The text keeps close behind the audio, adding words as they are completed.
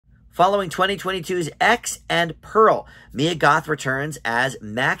Following 2022's X and Pearl, Mia Goth returns as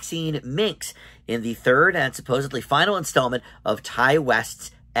Maxxxine Minx in the third and supposedly final installment of Ty West's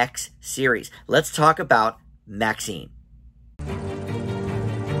X series. Let's talk about Maxxxine.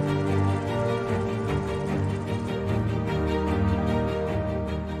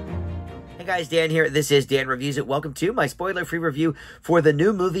 Hey guys, Dan here. This is Dan Reviews It. Welcome to my spoiler-free review for the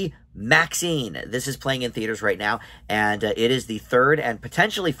new movie Maxxxine. This is playing in theaters right now, and it is the third and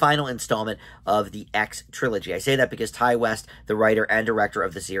potentially final installment of the X trilogy. I say that because Ty West, the writer and director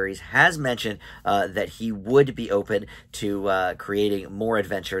of the series, has mentioned that he would be open to creating more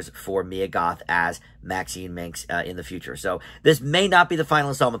adventures for Mia Goth as Maxxxine Minx in the future. So this may not be the final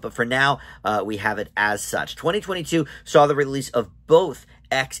installment, but for now, we have it as such. 2022 saw the release of both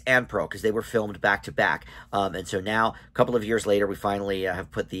X and Pearl because they were filmed back to back, and so now a couple of years later we finally have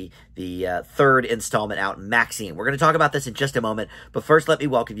put the third installment out, Maxxxine. We're going to talk about this in just a moment, but first let me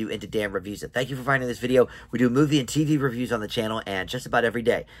welcome you into Dan Reviews It. Thank you for finding this video. We do movie and TV reviews on the channel, and just about every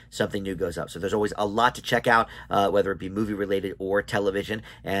day something new goes up, so there's always a lot to check out, whether it be movie related or television,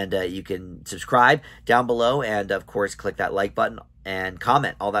 and you can subscribe down below and of course click that like button and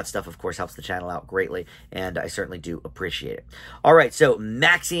comment. All that stuff, of course, helps the channel out greatly, and I certainly do appreciate it. All right, so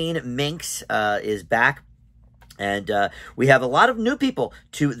Maxxxine Minx is back. And we have a lot of new people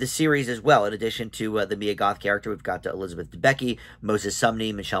to the series as well. In addition to the Mia Goth character, we've got Elizabeth Debicki, Moses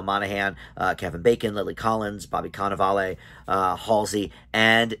Sumney, Michelle Monaghan, Kevin Bacon, Lily Collins, Bobby Cannavale, Halsey,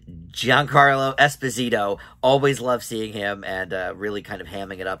 and Giancarlo Esposito. Always love seeing him, and really kind of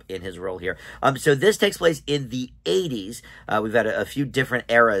hamming it up in his role here. So this takes place in the 80s. We've had a few different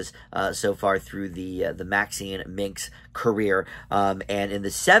eras so far through the Maxxxine Minx career. And in the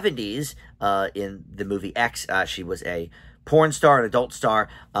 70s, in the movie X, she was a porn star, an adult star,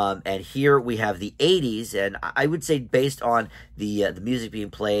 and here we have the 80s, and I would say based on the music being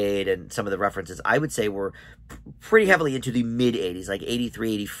played and some of the references, I would say we're pretty heavily into the mid-80s, like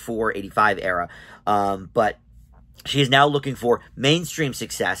 83, 84, 85 era, but she is now looking for mainstream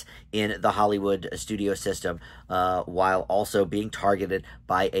success in the Hollywood studio system, while also being targeted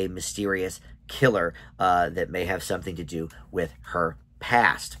by a mysterious killer that may have something to do with her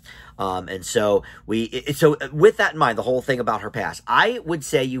past. And so with that in mind, the whole thing about her past, I would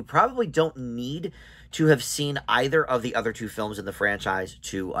say you probably don't need to have seen either of the other two films in the franchise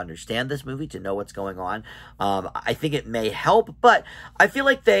to understand this movie, to know what's going on. I think it may help, but I feel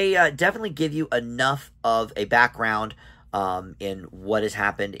like they definitely give you enough of a background in what has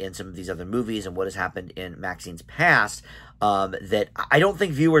happened in some of these other movies and what has happened in Maxxine's past, that I don't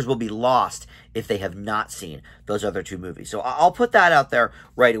think viewers will be lost if they have not seen those other two movies. So I'll put that out there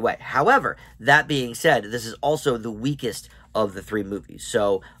right away. However, that being said, this is also the weakest of the three movies.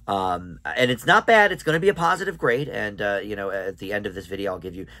 So, and it's not bad. It's going to be a positive grade. And, you know, at the end of this video, I'll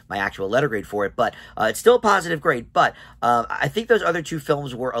give you my actual letter grade for it. But it's still a positive grade. But I think those other two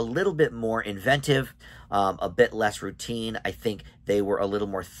films were a little bit more inventive, a bit less routine. I think they were a little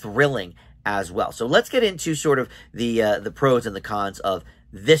more thrilling as well. So let's get into sort of the pros and the cons of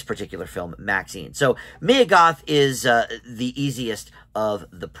this particular film, Maxxxine. So Mia Goth is the easiest of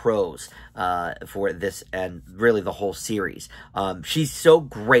the pros for this and really the whole series. She's so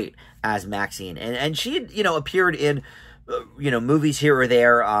great as Maxxxine, and she had, you know, appeared in movies here or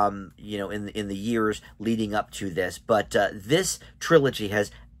there, in the years leading up to this, but this trilogy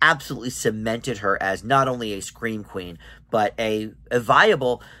has absolutely cemented her as not only a scream queen, but a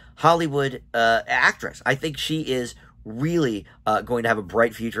viable Hollywood actress. I think she is really going to have a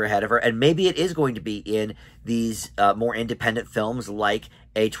bright future ahead of her, and maybe it is going to be in these more independent films like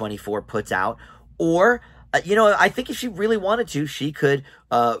A24 puts out, or I think if she really wanted to, she could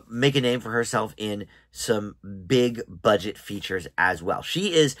make a name for herself in some big budget features as well.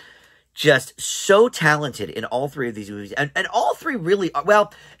 She is just so talented in all three of these movies, and all three really are,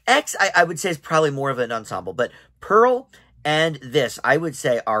 well, X I would say is probably more of an ensemble, but Pearl and this, I would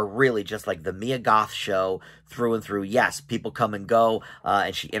say, are really just like the Mia Goth show through and through. Yes, people come and go,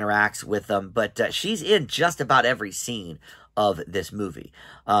 and she interacts with them, but she's in just about every scene of this movie.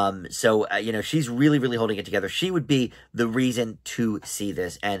 She's really, really holding it together. She would be the reason to see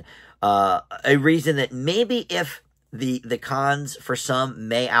this, and a reason that maybe if the cons for some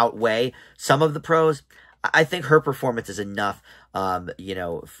may outweigh some of the pros, I think her performance is enough,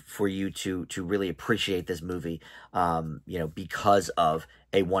 for you to really appreciate this movie, because of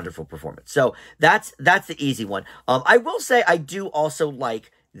a wonderful performance. So that's the easy one. I will say I do also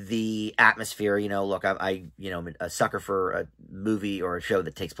like the atmosphere. Look, I'm a sucker for a movie or a show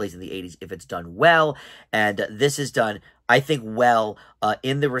that takes place in the 80s if it's done well, and this is done, I think, well,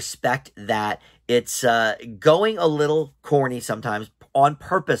 in the respect that it's going a little corny sometimes, on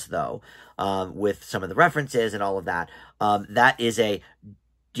purpose, though, with some of the references and all of that. That is a,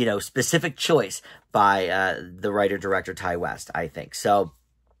 specific choice by the writer-director Ty West, I think. So,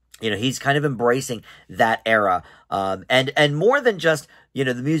 he's kind of embracing that era, and more than just,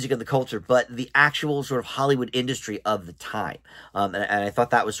 the music and the culture, but the actual sort of Hollywood industry of the time. And I thought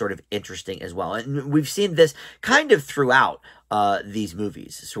that was sort of interesting as well. And we've seen this kind of throughout these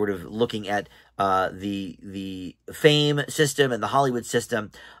movies, sort of looking at the fame system and the Hollywood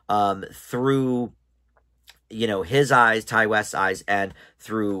system through, his eyes, Ty West's eyes, and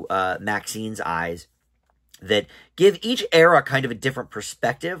through Maxxine's eyes, that give each era kind of a different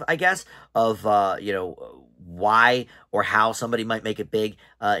perspective, I guess, of, why or how somebody might make it big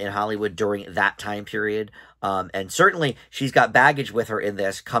in Hollywood during that time period. And certainly she's got baggage with her in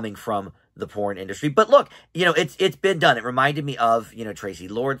this coming from the porn industry. But look, it's been done. It reminded me of, Tracy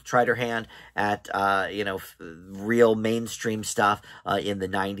Lords tried her hand at, real mainstream stuff in the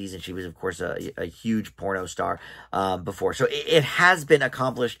 90s. And she was, of course, a huge porno star before. So it has been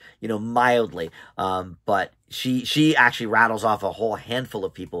accomplished, mildly. But she actually rattles off a whole handful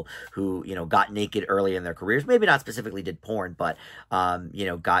of people who, got naked early in their careers. Maybe not specifically did porn, but,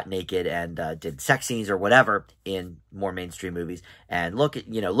 got naked and did sex scenes or whatever in more mainstream movies. And look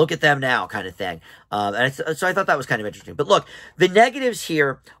at them now, kind of thing. And so I thought that was kind of interesting. But look, the negatives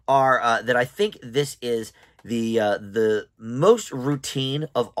here are that I think this is the most routine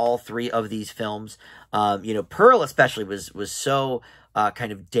of all three of these films. Pearl especially was so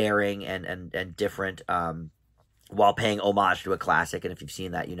kind of daring and different, while paying homage to a classic. And if you've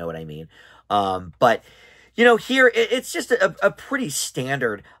seen that, you know what I mean. But here it's just a pretty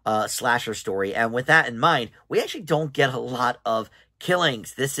standard slasher story. And with that in mind, we actually don't get a lot of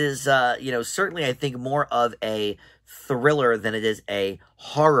killings. This is, certainly I think more of a thriller than it is a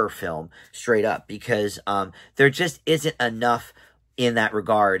horror film, straight up, because there just isn't enough in that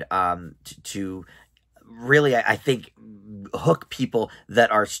regard to really, I think, hook people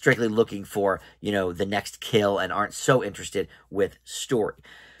that are strictly looking for, the next kill and aren't so interested with story.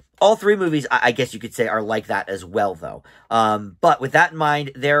 All three movies, I guess you could say, are like that as well, though. But with that in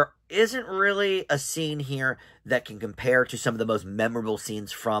mind, there isn't really a scene here that can compare to some of the most memorable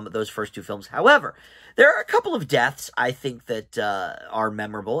scenes from those first two films. However, there are a couple of deaths, I think, that are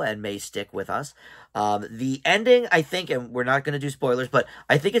memorable and may stick with us. The ending, I think, and we're not going to do spoilers, but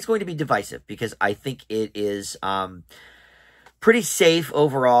I think it's going to be divisive, because I think it is pretty safe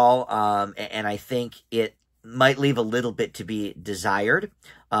overall, and I think it might leave a little bit to be desired.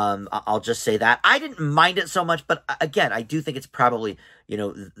 I'll just say that. I didn't mind it so much, but again, I do think it's probably,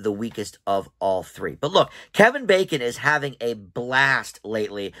 the weakest of all three. But look, Kevin Bacon is having a blast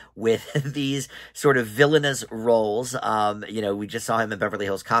lately with these sort of villainous roles. We just saw him in Beverly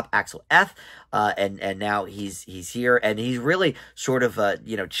Hills Cop, Axel F., and now he's here, and he's really sort of,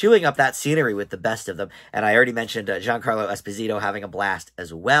 chewing up that scenery with the best of them. And I already mentioned Giancarlo Esposito having a blast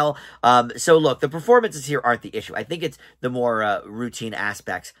as well. So look, the performances here aren't the issue. I think it's the more routine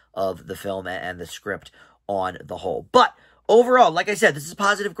aspects of the film and the script on the whole. But overall, like I said, this is a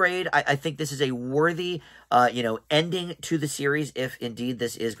positive grade. I think this is a worthy, ending to the series, if indeed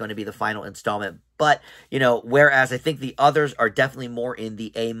this is going to be the final installment. But, whereas I think the others are definitely more in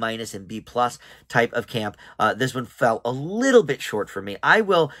the A- and B+ type of camp, this one fell a little bit short for me. I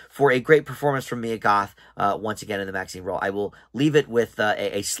will, for a great performance from Mia Goth, once again in the Maxxine role, I will leave it with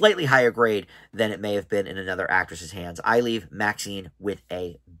a slightly higher grade than it may have been in another actress's hands. I leave Maxxine with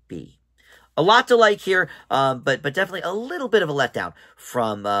a B. A lot to like here, but definitely a little bit of a letdown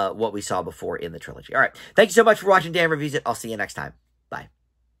from what we saw before in the trilogy. All right. Thank you so much for watching Dan Reviews It. I'll see you next time. Bye.